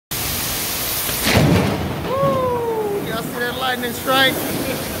that lightning strike?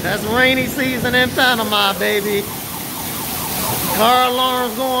 That's rainy season in Panama, baby. Car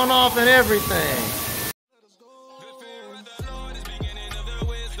alarms going off and everything.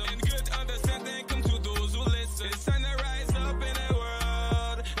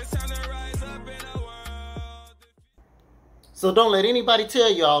 So don't let anybody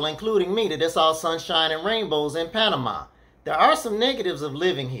tell y'all, including me, that it's all sunshine and rainbows in Panama. There are some negatives of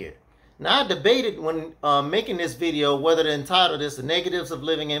living here. Now, I debated when making this video whether to entitle this The Negatives of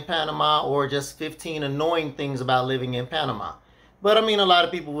Living in Panama or just 15 Annoying Things About Living in Panama. But I mean, a lot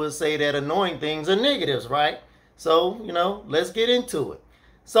of people would say that annoying things are negatives, right? So, you know, let's get into it.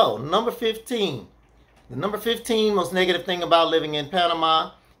 So, number 15. The number 15 most negative thing about living in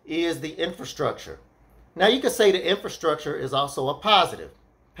Panama is the infrastructure. Now, you could say the infrastructure is also a positive.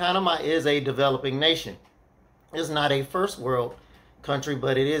 Panama is a developing nation. It's not a first world country,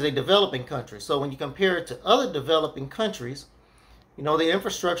 but it is a developing country. So when you compare it to other developing countries, you know, the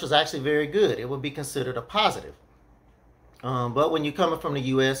infrastructure is actually very good. It would be considered a positive. But when you're coming from the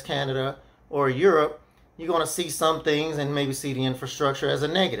US, Canada, or Europe, you're going to see some things and maybe see the infrastructure as a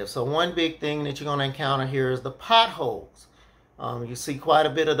negative. So one big thing that you're going to encounter here is the potholes. You see quite a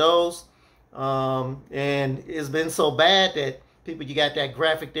bit of those. And it's been so bad that people, you got that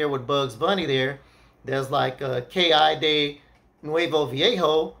graphic there with Bugs Bunny there. There's like K.I. de Nuevo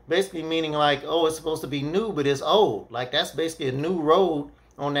Viejo, basically meaning like, oh, it's supposed to be new, but it's old. Like that's basically a new road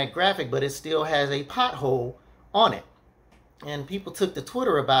on that graphic, but it still has a pothole on it. And people took to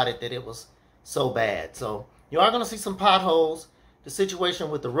Twitter about it, that it was so bad. So you are going to see some potholes. The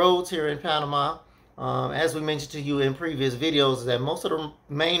situation with the roads here in Panama, as we mentioned to you in previous videos, is that most of the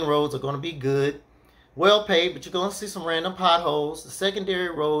main roads are going to be good, well paved, but you're going to see some random potholes. The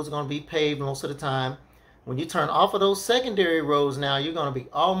secondary roads are going to be paved most of the time. When you turn off of those secondary roads now, you're going to be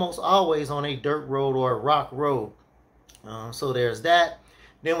almost always on a dirt road or a rock road. So there's that.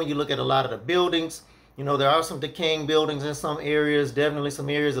 Then when you look at a lot of the buildings, you know, there are some decaying buildings in some areas. Definitely some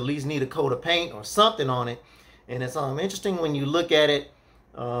areas at least need a coat of paint or something on it. And it's interesting when you look at it,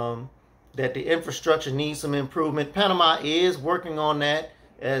 that the infrastructure needs some improvement. Panama is working on that,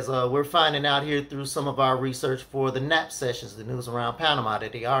 as we're finding out here through some of our research for the NAP sessions, the News Around Panama,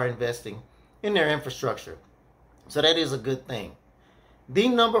 that they are investing in their infrastructure. So that is a good thing. The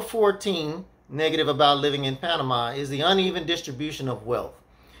number 14 negative about living in Panama is the uneven distribution of wealth.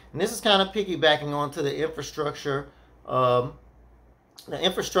 And this is kind of piggybacking onto the infrastructure item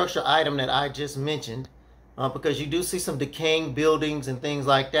that I just mentioned, because you do see some decaying buildings and things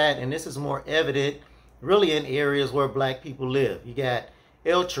like that. And this is more evident really in areas where black people live. You got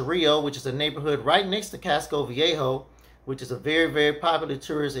El Chorrillo, which is a neighborhood right next to Casco Viejo, which is a very, very popular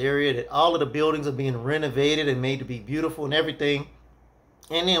tourist area, that all of the buildings are being renovated and made to be beautiful and everything.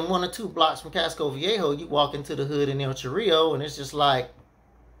 And then 1 or 2 blocks from Casco Viejo, you walk into the hood in El Chorrillo, and it's just like,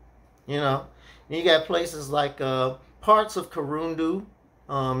 you know, you got places like parts of Corundu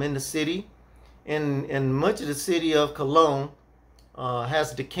in the city, and much of the city of Colón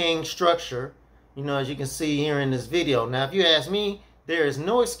has decaying structure, you know, as you can see here in this video. Now, if you ask me, there is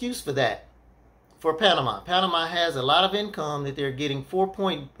no excuse for that for Panama. Panama has a lot of income that they're getting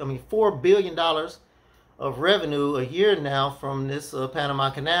 $4 billion of revenue a year now from this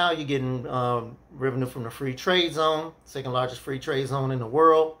Panama Canal. You're getting revenue from the free trade zone, second largest free trade zone in the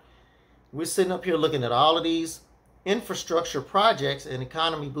world. We're sitting up here looking at all of these infrastructure projects and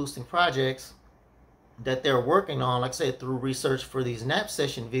economy boosting projects that they're working on. Like I said, through research for these NAP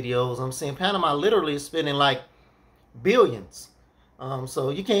session videos, I'm seeing Panama literally is spending like billions. So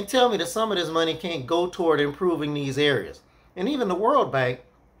you can't tell me that some of this money can't go toward improving these areas. And even the World Bank,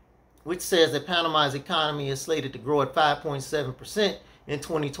 which says that Panama's economy is slated to grow at 5.7% in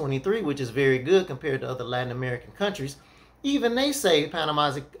 2023, which is very good compared to other Latin American countries, even they say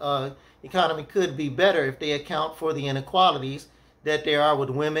Panama's economy could be better if they account for the inequalities that there are with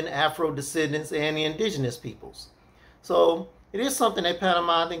women, Afro-descendants, and the indigenous peoples. So it is something that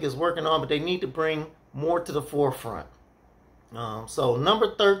Panama, I think, is working on, but they need to bring more to the forefront. So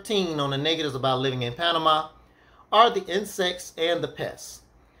number 13 on the negatives about living in Panama are the insects and the pests.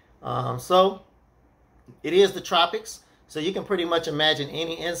 So it is the tropics, so you can pretty much imagine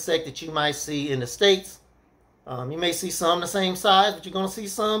any insect that you might see in the States. You may see some the same size, but you're going to see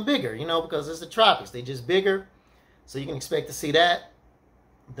some bigger, you know, because it's the tropics. They're just bigger, so you can expect to see that.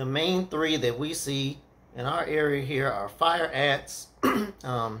 The main 3 that we see in our area here are fire ants,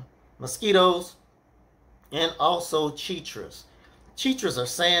 mosquitoes, and also chitras. Chitras are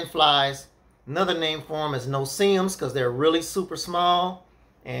sand flies. Another name for them is no-see-ums, because they're really super small.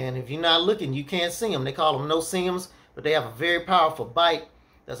 And if you're not looking, you can't see them. They call them no-see-ums, but they have a very powerful bite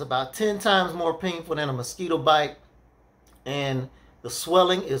that's about 10 times more painful than a mosquito bite. and the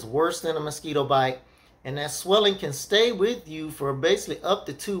swelling is worse than a mosquito bite. And that swelling can stay with you for basically up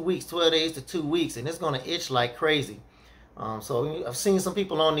to 2 weeks, 12 days to 2 weeks, and it's going to itch like crazy. So I've seen some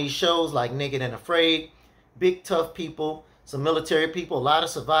people on these shows like Naked and Afraid, big tough people, some military people, a lot of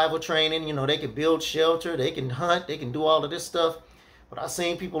survival training. You know, they can build shelter, they can hunt, they can do all of this stuff. But I've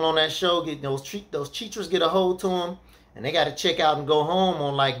seen people on that show get those cheaters get a hold to them, and they got to check out and go home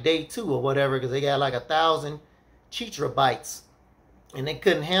on like day 2 or whatever, because they got like 1,000 cheater bites, and they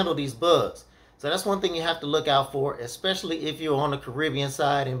couldn't handle these bugs. So that's one thing you have to look out for, especially if you're on the Caribbean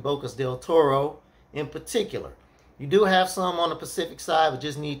side in Bocas del Toro in particular. You do have some on the Pacific side, but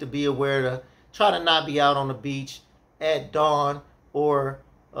just need to be aware to try to not be out on the beach at dawn or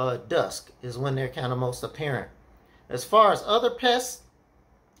dusk is when they're kind of most apparent. As far as other pests,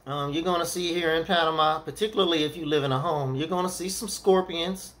 you're going to see here in Panama, particularly if you live in a home, you're going to see some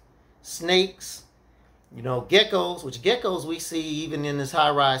scorpions, snakes, you know, geckos, which geckos we see even in this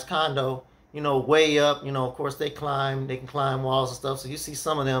high-rise condo, you know, way up. You know, of course, they can climb walls and stuff, so you see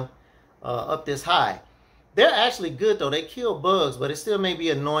some of them up this high. They're actually good, though. They kill bugs, but it still may be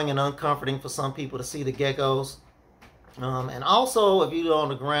annoying and uncomforting for some people to see the geckos. And also, if you're on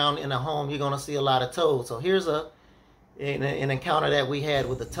the ground in a home, you're going to see a lot of toads. So here's an encounter that we had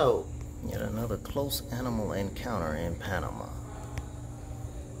with a toad. Yet another close animal encounter in Panama.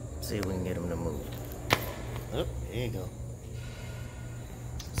 See if we can get him to move. Oh, there you go.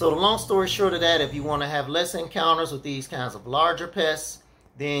 So the long story short of that, if you want to have less encounters with these kinds of larger pests,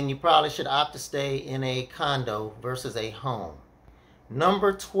 then you probably should opt to stay in a condo versus a home.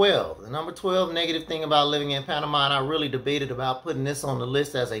 Number 12. The number 12 negative thing about living in Panama, and I really debated about putting this on the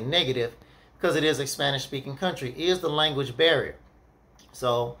list as a negative because it is a Spanish-speaking country, is the language barrier.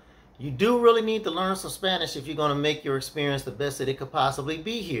 So you do really need to learn some Spanish if you're going to make your experience the best that it could possibly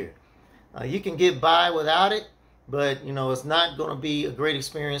be here. You can get by without it, but you know, it's not going to be a great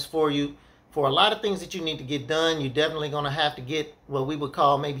experience for you. For a lot of things that you need to get done, you're definitely going to have to get what we would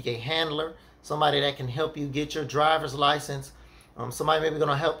call maybe a handler, somebody that can help you get your driver's license, somebody maybe going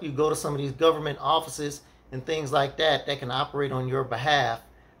to help you go to some of these government offices and things like that that can operate on your behalf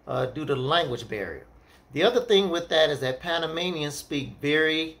due to the language barrier. The other thing with that is that Panamanians speak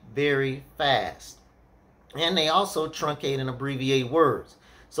very, very fast, and they also truncate and abbreviate words.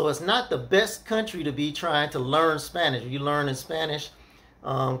 So it's not the best country to be trying to learn Spanish. You learn in Spanish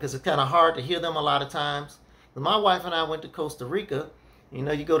because it's kind of hard to hear them a lot of times. My wife and I went to Costa Rica. You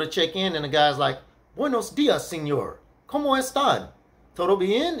know, you go to check in and the guy's like, "Buenos dias, señor. ¿Cómo están? ¿Todo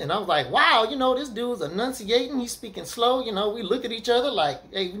bien?" And I was like, wow, you know, this dude's enunciating. He's speaking slow. You know, we look at each other like,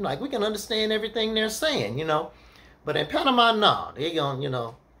 hey, like we can understand everything they're saying, you know. But in Panama, no. They're going, you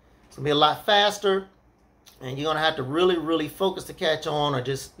know, it's going to be a lot faster. And you're going to have to really, really focus to catch on, or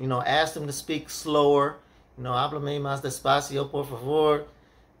just, you know, ask them to speak slower. You know, háblame más despacio, por favor,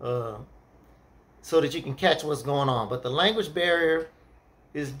 so that you can catch what's going on. But the language barrier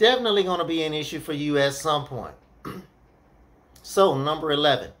is definitely going to be an issue for you at some point. So, number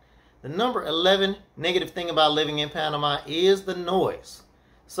 11. The number 11 negative thing about living in Panama is the noise.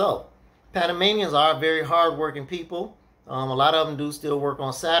 So, Panamanians are very hardworking people. A lot of them do still work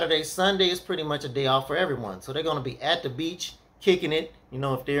on Saturday. Sunday is pretty much a day off for everyone. So they're going to be at the beach kicking it. You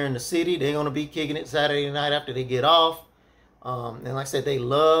know, if they're in the city, they're going to be kicking it Saturday night after they get off. And like I said, they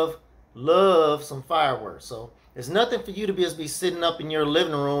love some fireworks. So there's nothing for you to be sitting up in your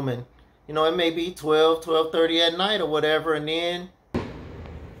living room and, you know, it may be 12:30 at night or whatever, and then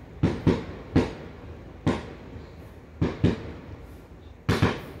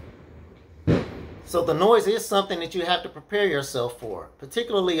so the noise is something that you have to prepare yourself for,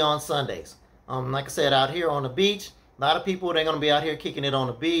 particularly on Sundays. Like I said, out here on the beach, a lot of people, they're going to be out here kicking it on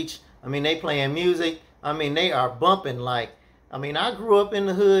the beach. I mean, they playing music. I mean, they are bumping like, I mean, I grew up in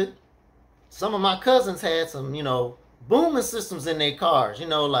the hood. Some of my cousins had some, you know, booming systems in their cars. You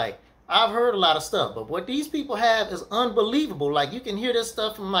know, like, I've heard a lot of stuff. But what these people have is unbelievable. Like, you can hear this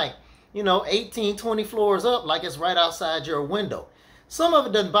stuff from like, you know, 18, 20 floors up, like it's right outside your window. Some of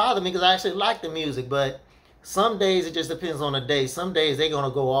it doesn't bother me because I actually like the music, but some days it just depends on the day. Some days they're going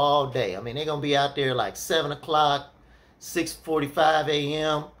to go all day. I mean, they're going to be out there like 7 o'clock, 6:45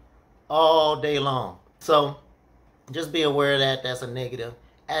 a.m., all day long. So just be aware of that. That's a negative.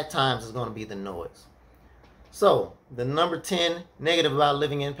 At times it's going to be the noise. So the number 10 negative about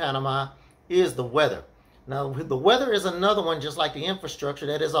living in Panama is the weather. Now, the weather is another one, just like the infrastructure,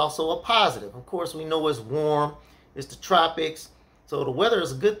 that is also a positive. Of course, we know it's warm. It's the tropics. So the weather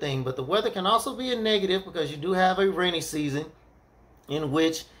is a good thing, but the weather can also be a negative because you do have a rainy season in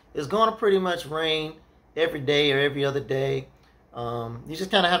which it's going to pretty much rain every day or every other day. You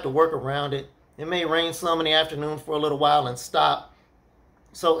just kind of have to work around it. It may rain some in the afternoon for a little while and stop.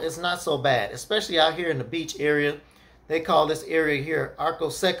 So it's not so bad, especially out here in the beach area. They call this area here Arco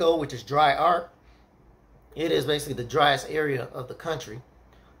Seco, which is dry arc. It is basically the driest area of the country.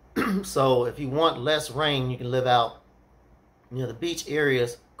 So if you want less rain, you can live out near the beach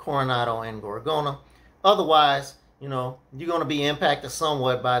areas, Coronado and Gorgona. Otherwise, you know, you're going to be impacted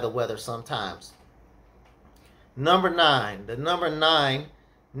somewhat by the weather sometimes. Number 9. The number 9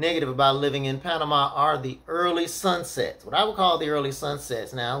 negative about living in Panama are the early sunsets. What I would call the early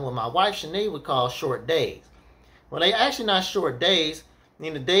sunsets. Now, what my wife Sinead would call short days. Well, they're actually not short days. I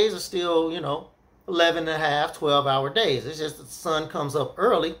mean, the days are still, you know, 11 and a half, 12-hour days. It's just that the sun comes up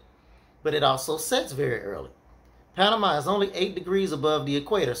early, but it also sets very early. Panama is only 8 degrees above the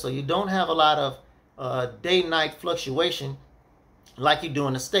equator, so you don't have a lot of day-night fluctuation like you do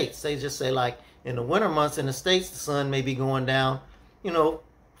in the States. They just say, like, in the winter months in the States, the sun may be going down, you know,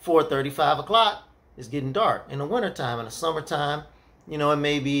 4:30, 5 o'clock. It's getting dark. In the wintertime, in the summertime, you know, it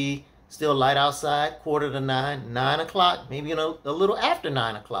may be still light outside, 8:45, 9 o'clock, maybe, you know, a little after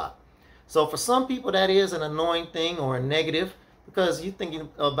 9 o'clock. So for some people, that is an annoying thing or a negative, because you're thinking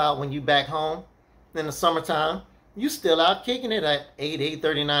about when you back home in the summertime, you still out kicking it at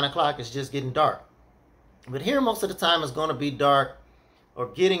 8:30, 9 o'clock. It's just getting dark. But here, most of the time, it's going to be dark or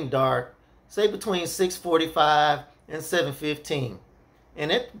getting dark, say between 6:45 and 7:15. And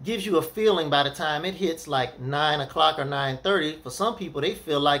it gives you a feeling by the time it hits like 9 o'clock or 9:30. For some people, they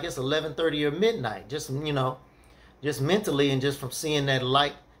feel like it's 11:30 or midnight, just, you know, just mentally and just from seeing that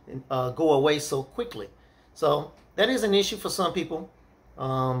light go away so quickly. So that is an issue for some people.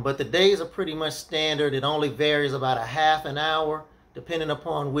 But the days are pretty much standard. It only varies about a half an hour depending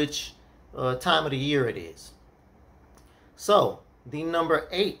upon which time of the year it is. So the number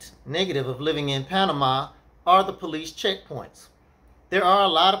 8 negative of living in Panama are the police checkpoints. There are a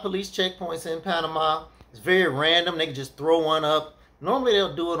lot of police checkpoints in Panama. It's very random. They can just throw one up. Normally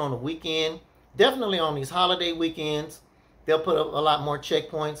they'll do it on the weekend. Definitely on these holiday weekends, they'll put up a lot more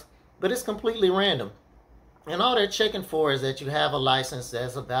checkpoints, but it's completely random. And all they're checking for is that you have a license,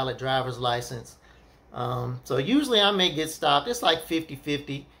 that's a valid driver's license. So usually I may get stopped. It's like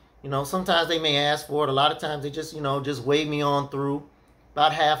 50-50. You know, sometimes they may ask for it. A lot of times they just, you know, just wave me on through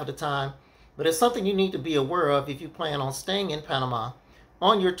about half of the time. But it's something you need to be aware of if you plan on staying in Panama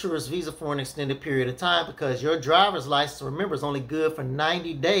on your tourist visa for an extended period of time, because your driver's license, remember, is only good for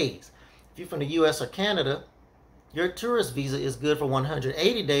 90 days. If you're from the US or Canada, your tourist visa is good for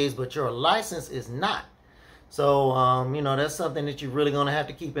 180 days, but your license is not. So, you know, that's something that you're really going to have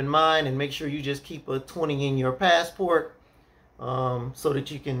to keep in mind, and make sure you just keep a 20 in your passport so that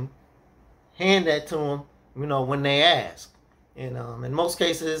you can hand that to them, you know, when they ask. And in most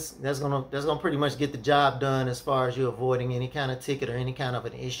cases, that's gonna pretty much get the job done as far as you avoiding any kind of ticket or any kind of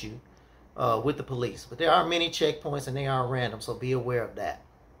an issue with the police. But there are many checkpoints and they are random, so be aware of that.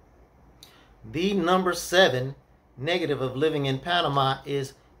 The number 7 negative of living in Panama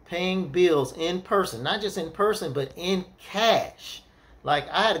is paying bills in person. Not just in person, but in cash. Like,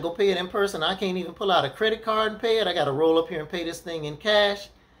 I had to go pay it in person. I can't even pull out a credit card and pay it. I got to roll up here and pay this thing in cash.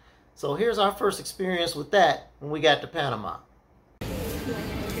 So here's our first experience with that when we got to Panama.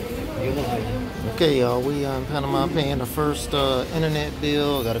 Okay, y'all, we in Panama paying the first internet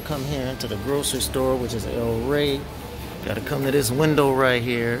bill. Got to come here into the grocery store, which is El Rey. Got to come to this window right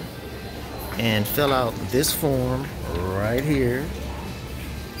here and fill out this form right here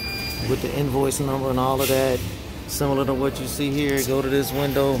with the invoice number and all of that. Similar to what you see here. Go to this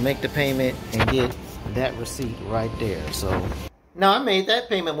window, make the payment, and get that receipt right there. So now, I made that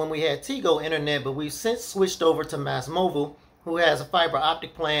payment when we had Tigo internet, but we've since switched over to Mass Mobile, who has a fiber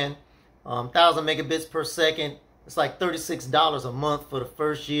optic plan, 1,000 megabits per second. It's like $36 a month for the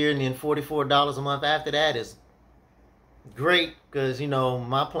first year, and then $44 a month after that. Is great, because, you know,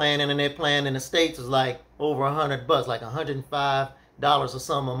 my internet plan in the States is like over $100, like $105 or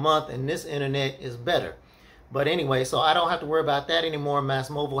something a month, and this internet is better. But anyway, so I don't have to worry about that anymore. Mass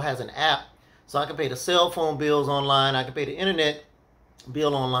Mobile has an app, so I can pay the cell phone bills online. I can pay the internet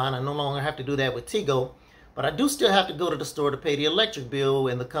bill online. I no longer have to do that with Tigo. But I do still have to go to the store to pay the electric bill,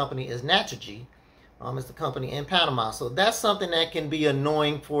 and the company is Naturgy. It's the company in Panama. So that's something that can be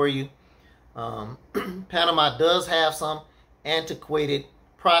annoying for you. Panama does have some antiquated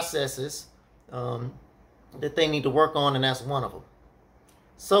processes that they need to work on, and that's one of them.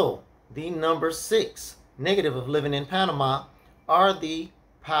 So the number 6 negative of living in Panama are the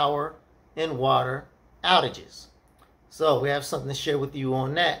power and water outages. So we have something to share with you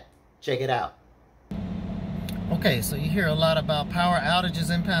on that. Check it out. Okay, so you hear a lot about power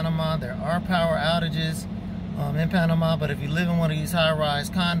outages in Panama. There are power outages. in Panama. But if you live in one of these high-rise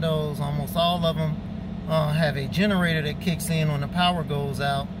condos, almost all of them have a generator that kicks in when the power goes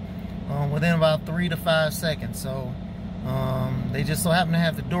out within about 3 to 5 seconds. So they just so happen to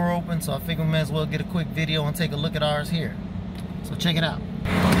have the door open, so I figure we may as well get a quick video and take a look at ours here. So check it out.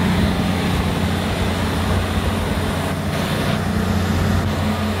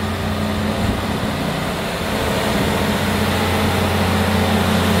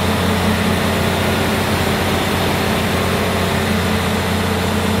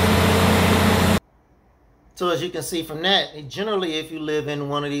 So as you can see from that, generally if you live in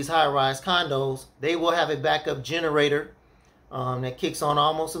one of these high-rise condos, they will have a backup generator that kicks on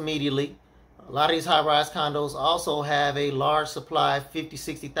almost immediately. A lot of these high-rise condos also have a large supply, 50,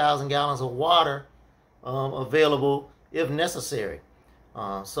 60,000 gallons of water available if necessary.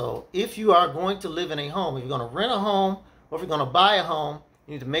 So if you are going to live in a home, if you're going to rent a home or if you're going to buy a home,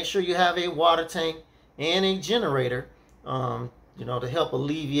 you need to make sure you have a water tank and a generator, you know, to help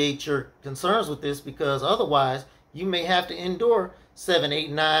alleviate your concerns with this, because otherwise you may have to endure 7, 8,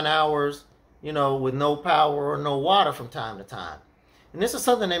 9 hours, you know, with no power or no water from time to time. And this is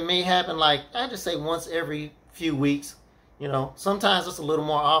something that may happen, like, I just say once every few weeks. You know, sometimes it's a little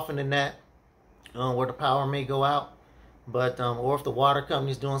more often than that, where the power may go out. But, or if the water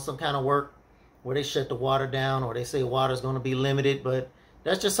company is doing some kind of work where they shut the water down, or they say water is going to be limited. But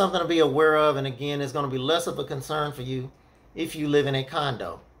that's just something to be aware of. And again, it's going to be less of a concern for you if you live in a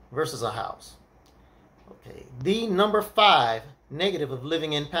condo versus a house. Okay, the number 5 negative of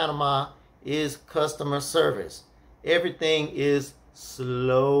living in Panama is customer service. Everything is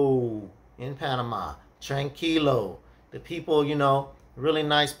slow in Panama. Tranquilo. The people, you know, really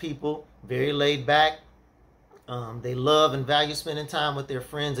nice people, very laid back. They love and value spending time with their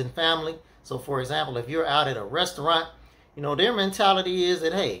friends and family. So for example, if you're out at a restaurant, you know, their mentality is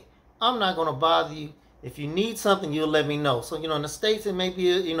that, hey, I'm not going to bother you. If you need something, you'll let me know. So, you know, in the States, it may be,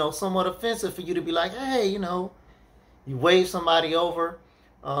 you know, somewhat offensive for you to be like, hey, you know, you wave somebody over.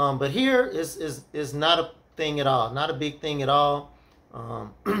 But here is not a thing at all, not a big thing at all.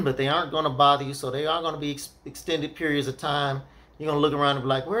 But they aren't going to bother you. So they are going to be extended periods of time. You're going to look around and be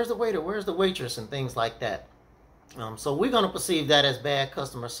like, where's the waiter? Where's the waitress? And things like that. So we're going to perceive that as bad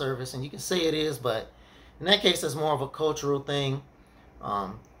customer service. And you can say it is, but in that case, it's more of a cultural thing.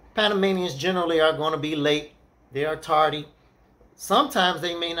 Panamanians generally are going to be late. They are tardy. Sometimes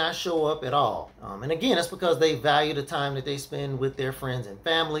they may not show up at all. And again, it's because they value the time that they spend with their friends and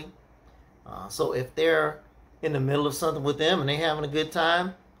family. So if they're in the middle of something with them and they're having a good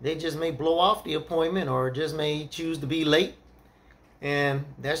time, they just may blow off the appointment or just may choose to be late. And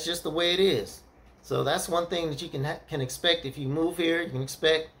that's just the way it is. So that's one thing that you can expect if you move here. You can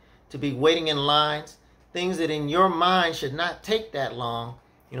expect to be waiting in lines. Things that in your mind should not take that long.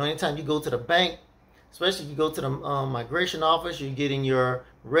 You know, anytime you go to the bank, especially if you go to the migration office, you're getting your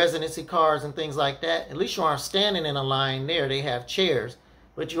residency cards and things like that. At least you aren't standing in a line there. They have chairs.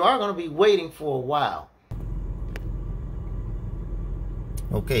 But you are going to be waiting for a while.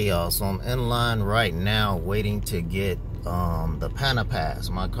 Okay, y'all. So I'm in line right now waiting to get the Panama Pass.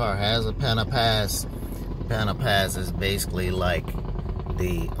 My car has a Panama Pass. Panama Pass is basically like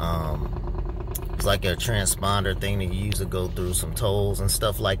the... it's like a transponder thing that you use to go through some tolls and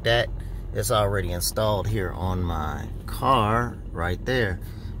stuff like that. It's already installed here on my car right there.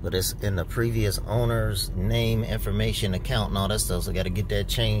 But it's in the previous owner's name, information, account, and all that stuff. So I got to get that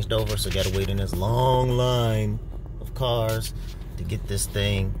changed over. So I got to wait in this long line of cars to get this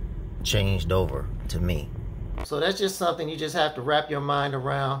thing changed over to me. So that's just something you just have to wrap your mind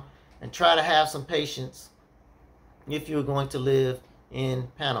around and try to have some patience if you're going to live in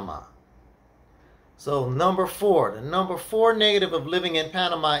Panama. So number 4, the number 4 negative of living in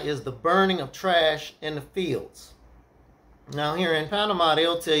Panama is the burning of trash in the fields. Now here in Panama,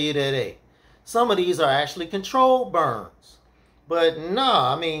 they'll tell you that, hey, some of these are actually controlled burns. But no,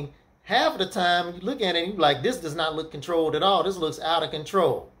 I mean, half of the time you look at it and you're like, this does not look controlled at all. This looks out of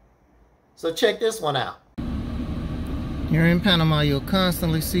control. So check this one out. Here in Panama, you'll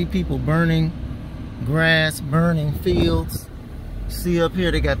constantly see people burning grass, burning fields. See up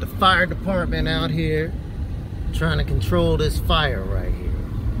here, they got the fire department out here trying to control this fire right here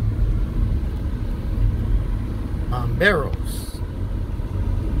on barrels.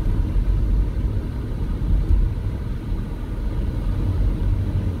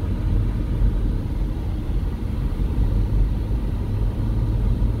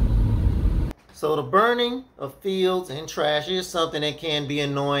 So the burning of fields and trash is something that can be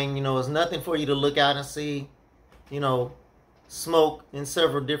annoying. You know, it's nothing for you to look out and see, you know, smoke in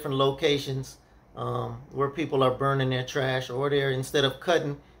several different locations where people are burning their trash, or they're, instead of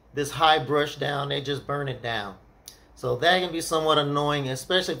cutting this high brush down, they just burn it down. So that can be somewhat annoying,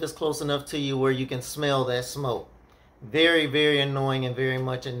 especially if it's close enough to you where you can smell that smoke. Very, very annoying and very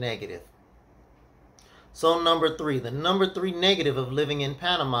much a negative. So number 3, the number 3 negative of living in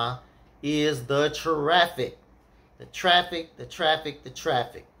Panama is the traffic. The traffic, the traffic, the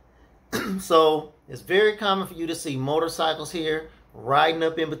traffic. So it's very common for you to see motorcycles here riding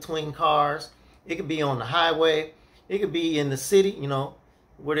up in between cars. It could be on the highway. It could be in the city, you know,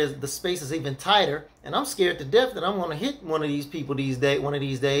 where the space is even tighter. And I'm scared to death that I'm going to hit one of these people one of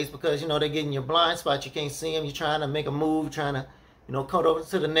these days because, you know, they get in your blind spot. You can't see them. You're trying to make a move, trying to, you know, cut over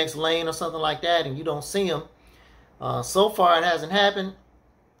to the next lane or something like that, and you don't see them. So far, it hasn't happened,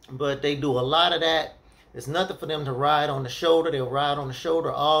 but they do a lot of that. It's nothing for them to ride on the shoulder. They'll ride on the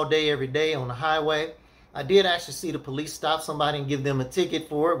shoulder all day, every day on the highway. I did actually see the police stop somebody and give them a ticket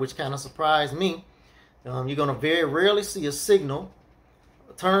for it, which kind of surprised me. You're going to very rarely see a signal,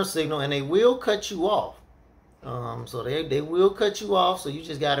 a turn signal, and they will cut you off. So they will cut you off, so you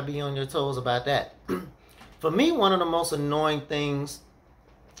just got to be on your toes about that. For me, one of the most annoying things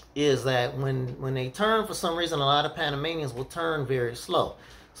is that when they turn, for some reason, a lot of Panamanians will turn very slow.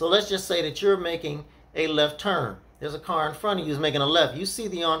 So let's just say that you're making a left turn. There's a car in front of you who's making a left. You see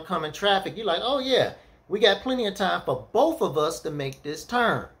the oncoming traffic. You're like, oh yeah, we got plenty of time for both of us to make this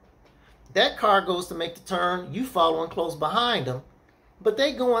turn. That car goes to make the turn. You following close behind them. But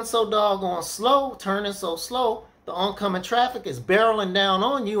they going so doggone slow, turning so slow, the oncoming traffic is barreling down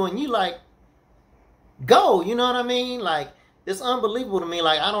on you, and you like, go, you know what I mean? Like, it's unbelievable to me.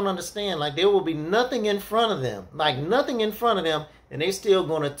 Like, I don't understand. Like, there will be nothing in front of them. Like, nothing in front of them, and they're still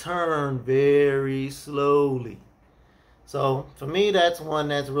going to turn very slowly. So, for me, that's one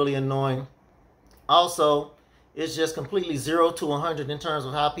that's really annoying. Also, it's just completely 0 to 100 in terms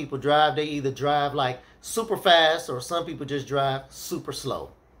of how people drive. They either drive, like, super fast, or some people just drive super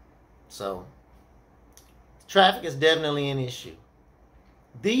slow. So, traffic is definitely an issue.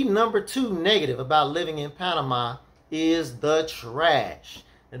 The number 2 negative about living in Panama is the trash.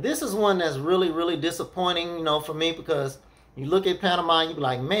 And this is one that's really, really disappointing, you know, for me, because you look at Panama and you be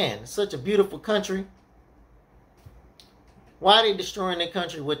like, man, it's such a beautiful country. Why are they destroying their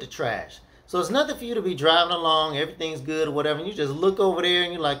country with the trash? So it's nothing for you to be driving along, everything's good or whatever, and you just look over there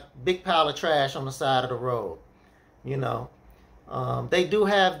and you're like, big pile of trash on the side of the road. You know, they do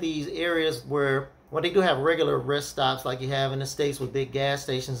have these areas where, well, they do have regular rest stops like you have in the States with big gas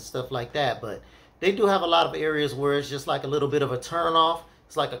stations and stuff like that, but they do have a lot of areas where it's just like a little bit of a turn off.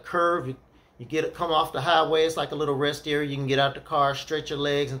 It's like a curve. You come off the highway. It's like a little rest area. You can get out the car, stretch your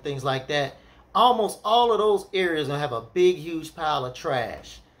legs and things like that. Almost all of those areas are going to have a big, huge pile of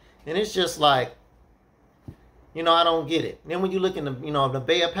trash. And it's just like, you know, I don't get it. Then when you look in the, you know, the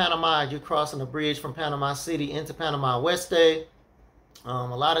Bay of Panama, you're crossing the bridge from Panama City into Panama Oeste. A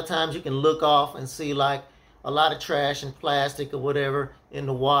lot of times you can look off and see like a lot of trash and plastic or whatever in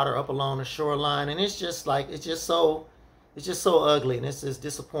the water up along the shoreline, and it's just like, it's just so ugly, and it's just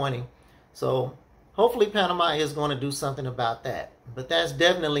disappointing. So hopefully Panama is going to do something about that, but that's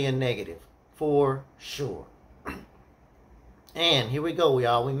definitely a negative for sure. And here we go,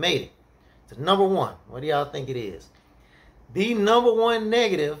 y'all. We made it to number 1. What do y'all think it is? The number 1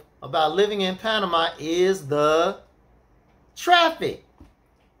 negative about living in Panama is the traffic.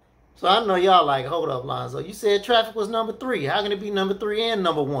 So I know y'all like, hold up, Lonzo. You said traffic was number 3. How can it be number 3 and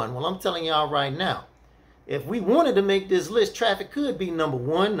number 1? Well, I'm telling y'all right now, if we wanted to make this list, traffic could be number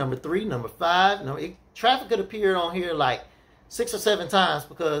 1, number 3, number 5. Traffic could appear on here like 6 or 7 times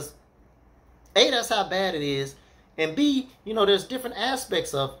because A, that's how bad it is. And B, you know, there's different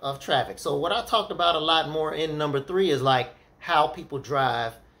aspects of traffic. So what I talked about a lot more in number 3 is like how people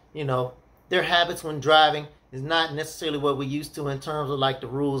drive, you know, their habits when driving is not necessarily what we used to in terms of like the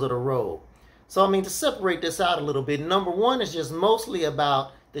rules of the road. So, I mean, to separate this out a little bit, number 1 is just mostly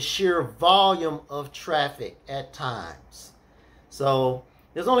about the sheer volume of traffic at times. So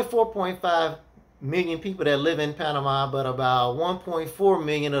there's only 4.5 million people that live in Panama, but about 1.4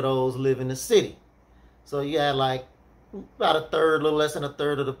 million of those live in the city. So you got like about a third, a little less than a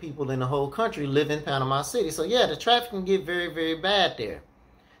third of the people in the whole country live in Panama City. So yeah, the traffic can get very, very bad there.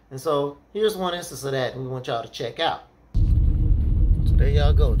 And so here's one instance of that we want y'all to check out. So there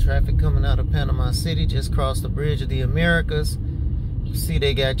y'all go. Traffic coming out of Panama City. Just crossed the Bridge of the Americas. You see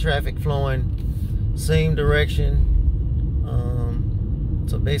they got traffic flowing same direction.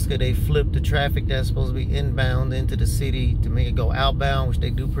 So basically they flipped the traffic that's supposed to be inbound into the city to make it go outbound, which they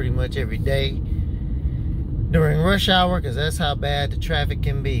do pretty much every day during rush hour, because that's how bad the traffic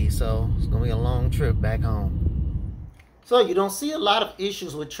can be. So it's going to be a long trip back home. So you don't see a lot of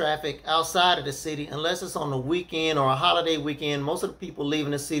issues with traffic outside of the city unless it's on the weekend or a holiday weekend. Most of the people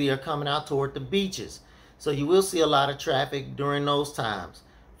leaving the city are coming out toward the beaches. So you will see a lot of traffic during those times.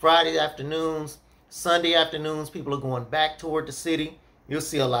 Friday afternoons, Sunday afternoons, people are going back toward the city. You'll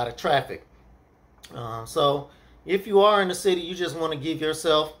see a lot of traffic. So if you are in the city, you just want to give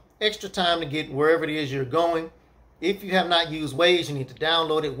yourself extra time to get wherever it is you're going. If you have not used Waze, you need to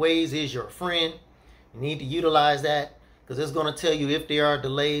download it. Waze is your friend. You need to utilize that, because it's going to tell you if there are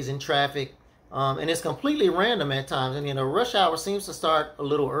delays in traffic. And it's completely random at times. And rush hour seems to start a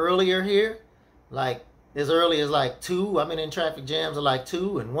little earlier here, like as early as like 2. I've been in traffic jams at like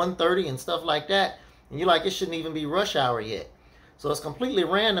 2 and 1:30 and stuff like that. And you're like, it shouldn't even be rush hour yet. So it's completely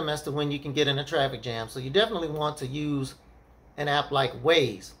random as to when you can get in a traffic jam. So you definitely want to use an app like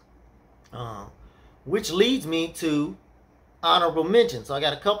Waze, which leads me to honorable mention. So I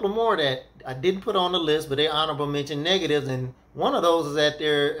got a couple of more that I didn't put on the list, but they're honorable mention negatives. And one of those is that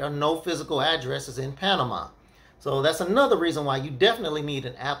there are no physical addresses in Panama. So that's another reason why you definitely need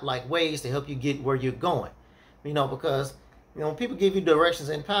an app like Waze to help you get where you're going. Because when people give you directions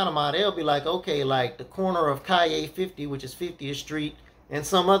in Panama, they'll be like, okay, like the corner of Calle 50, which is 50th Street, and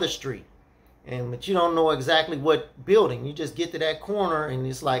some other street. But you don't know exactly what building. You just get to that corner and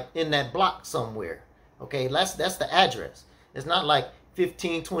it's like in that block somewhere. Okay, that's the address. It's not like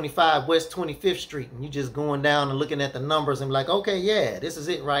 1525 West 25th Street and you just going down and looking at the numbers and be like, okay, yeah, this is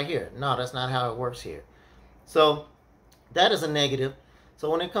it right here. No, that's not how it works here. So that is a negative. So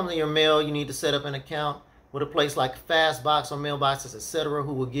when it comes to your mail, you need to set up an account with a place like Fastbox or Mailboxes, etc.,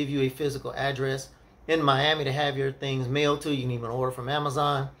 who will give you a physical address in Miami to have your things mailed to. You can even order from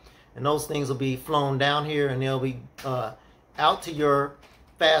Amazon, and those things will be flown down here and they'll be out to your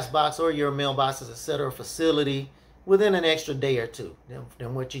Fastbox or your Mailboxes, etc. facility within an extra day or two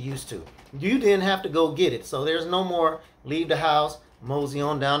than what you used to. You didn't have to go get it. So there's no more leave the house, mosey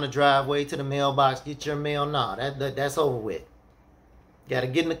on down the driveway to the mailbox, get your mail. No, that's over with. Got to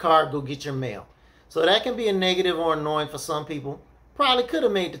get in the car, go get your mail. So that can be a negative or annoying for some people. Probably could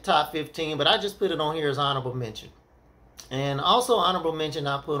have made the top 15, but I just put it on here as honorable mention. And also honorable mention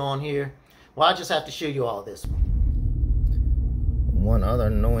I put on here, well, I just have to show you all this. One other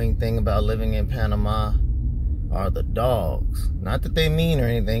annoying thing about living in Panama are the dogs. Not that they mean or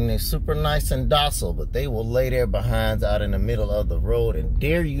anything, they're super nice and docile, but they will lay their behinds out in the middle of the road and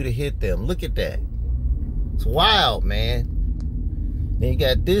dare you to hit them. Look at that. It's wild, man. Then you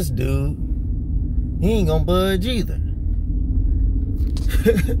got this dude. He ain't gonna budge either.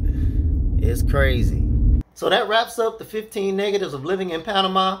 It's crazy. So that wraps up the 15 negatives of living in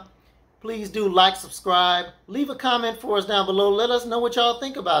Panama. Please do like, subscribe, leave a comment for us down below. Let us know what y'all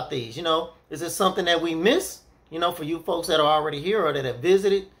think about these. Is it something that we miss? For you folks that are already here or that have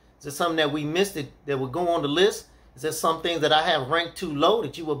visited, is it something that we missed that would go on the list? Is there some things that I have ranked too low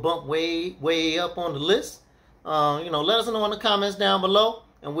that you would bump way up on the list? Let us know in the comments down below,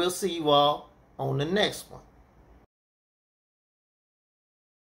 and we'll see you all on the next one.